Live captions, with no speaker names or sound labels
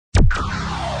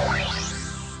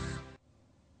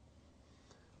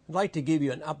I'd like to give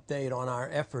you an update on our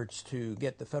efforts to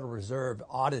get the Federal Reserve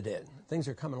audited. Things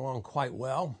are coming along quite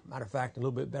well. Matter of fact, a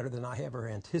little bit better than I ever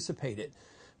anticipated,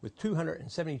 with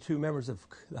 272 members of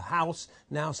the House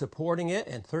now supporting it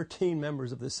and 13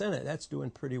 members of the Senate. That's doing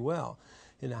pretty well.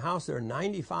 In the House, there are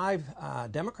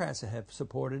 95 Democrats that have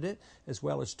supported it, as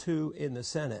well as 2 in the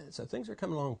Senate. So things are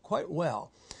coming along quite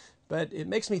well. But it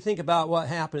makes me think about what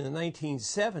happened in the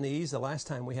 1970s. The last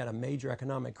time we had a major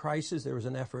economic crisis, there was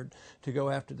an effort to go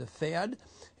after the Fed.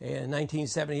 In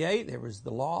 1978, there was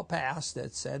the law passed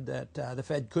that said that the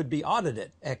Fed could be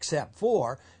audited, except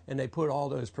for, and they put all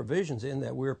those provisions in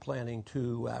that we're planning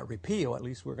to repeal. At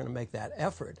least we're going to make that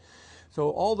effort.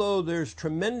 So although there's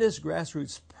tremendous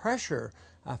grassroots pressure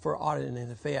for auditing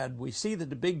the Fed, we see that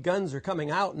the big guns are coming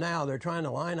out now. They're trying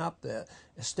to line up the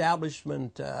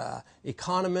establishment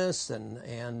economists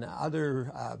and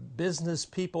other business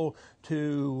people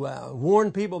to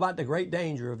warn people about the great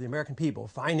danger of the American people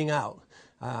finding out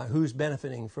who's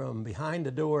benefiting from behind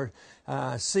the door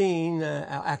scene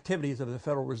activities of the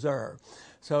Federal Reserve.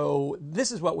 So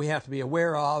this is what we have to be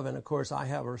aware of, and of course I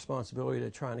have a responsibility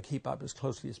to try to keep up as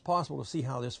closely as possible to see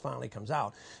how this finally comes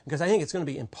out, because I think it's going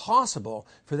to be impossible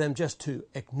for them just to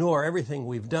ignore everything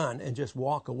we've done and just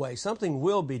walk away. Something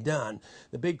will be done.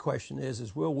 The big question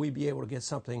is will we be able to get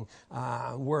something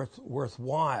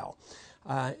worthwhile?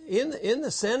 In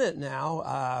the Senate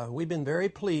now, we've been very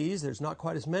pleased. There's not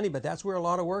quite as many, but that's where a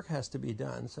lot of work has to be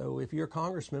done. So if your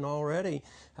congressman already,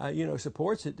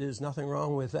 supports it, there's nothing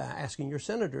wrong with asking your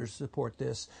senators to support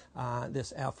this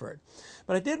effort.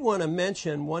 But I did want to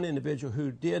mention one individual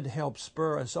who did help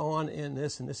spur us on in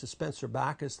this, and this is Spencer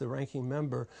Backus, the ranking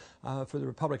member for the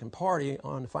Republican Party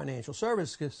on the Financial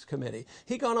Services Committee.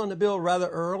 He got on the bill rather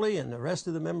early, and the rest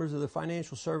of the members of the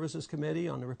Financial Services Committee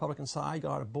on the Republican side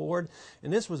got aboard.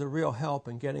 And this was a real help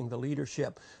in getting the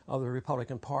leadership of the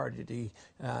Republican Party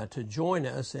to join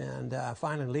us, and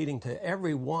finally leading to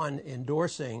everyone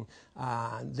endorsing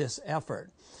this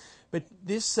effort. But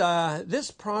this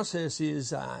process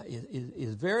is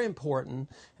very important,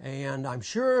 and I'm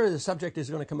sure the subject is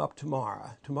going to come up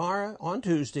tomorrow. Tomorrow, on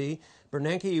Tuesday,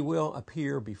 Bernanke will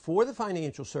appear before the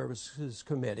Financial Services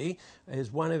Committee as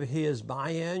one of his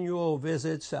biannual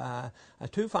visits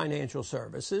to financial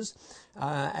services.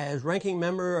 As ranking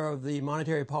member of the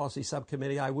Monetary Policy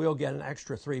Subcommittee, I will get an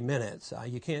extra 3 minutes.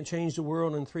 You can't change the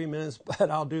world in 3 minutes, but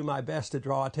I'll do my best to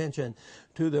draw attention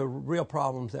to the real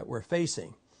problems that we're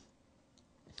facing.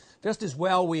 Just as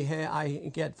well,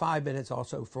 I get 5 minutes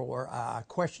also for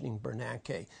questioning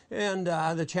Bernanke. And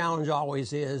the challenge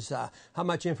always is how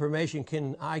much information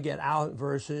can I get out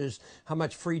versus how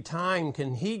much free time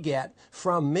can he get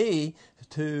from me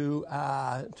to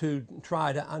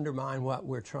try to undermine what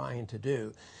we're trying to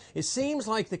do. It seems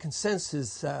like the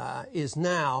consensus is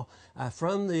now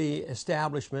from the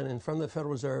establishment and from the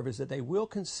Federal Reserve is that they will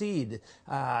concede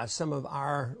some of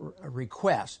our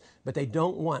requests, but they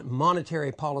don't want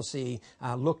monetary policy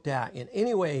looked at in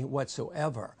any way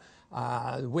whatsoever.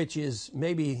 Which is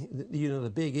maybe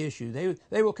the big issue.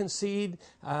 They will concede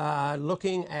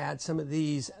looking at some of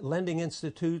these lending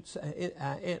institutes,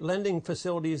 lending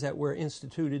facilities that were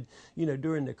instituted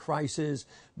during the crisis,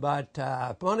 but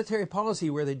monetary policy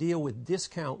where they deal with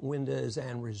discount windows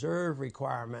and reserve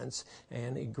requirements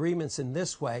and agreements in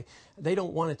this way, they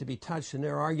don't want it to be touched. And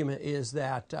their argument is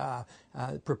that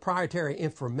proprietary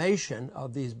information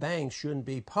of these banks shouldn't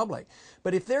be public.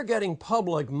 But if they're getting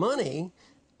public money,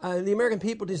 the American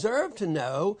people deserve to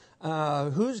know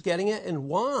who's getting it and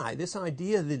why. This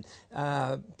idea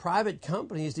that private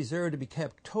companies deserve to be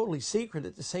kept totally secret,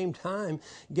 at the same time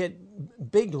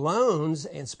get big loans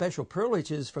and special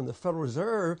privileges from the Federal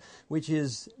Reserve, which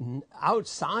is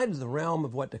outside of the realm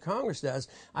of what the Congress does,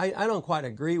 I don't quite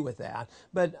agree with that.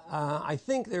 But I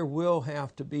think there will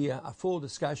have to be a full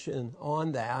discussion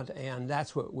on that, and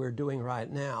that's what we're doing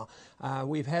right now.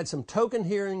 We've had some token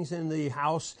hearings in the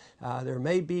House. There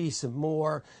may be some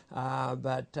more,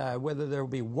 but whether there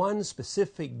will be one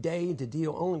specific day to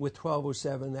deal only with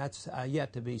 1207, that's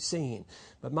yet to be seen.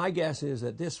 But my guess is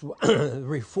that this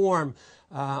reform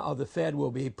of the Fed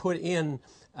will be put in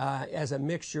as a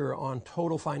mixture on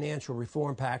total financial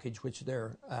reform package, which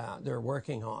they're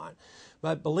working on.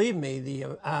 But believe me,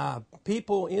 the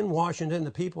people in Washington,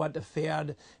 the people at the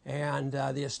Fed, and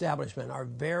the establishment are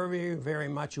very, very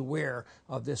much aware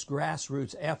of this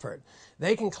grassroots effort.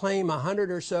 They can claim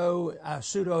 100 or so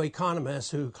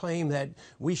pseudo-economists who claim that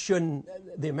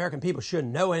the American people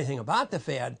shouldn't know anything about the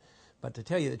Fed. But to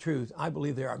tell you the truth, I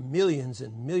believe there are millions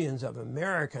and millions of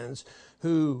Americans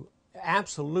who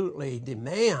absolutely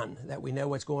demand that we know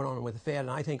what's going on with the Fed, and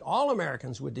I think all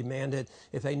Americans would demand it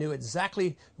if they knew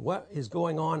exactly what is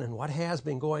going on and what has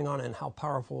been going on and how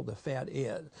powerful the Fed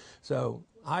is. So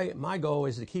my goal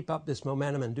is to keep up this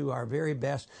momentum and do our very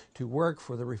best to work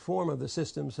for the reform of the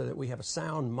system so that we have a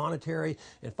sound monetary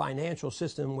and financial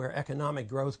system where economic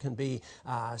growth can be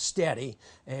steady,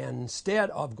 and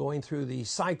instead of going through the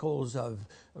cycles of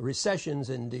recessions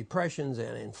and depressions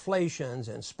and inflations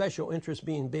and special interests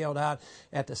being bailed out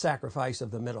at the sacrifice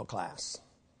of the middle class.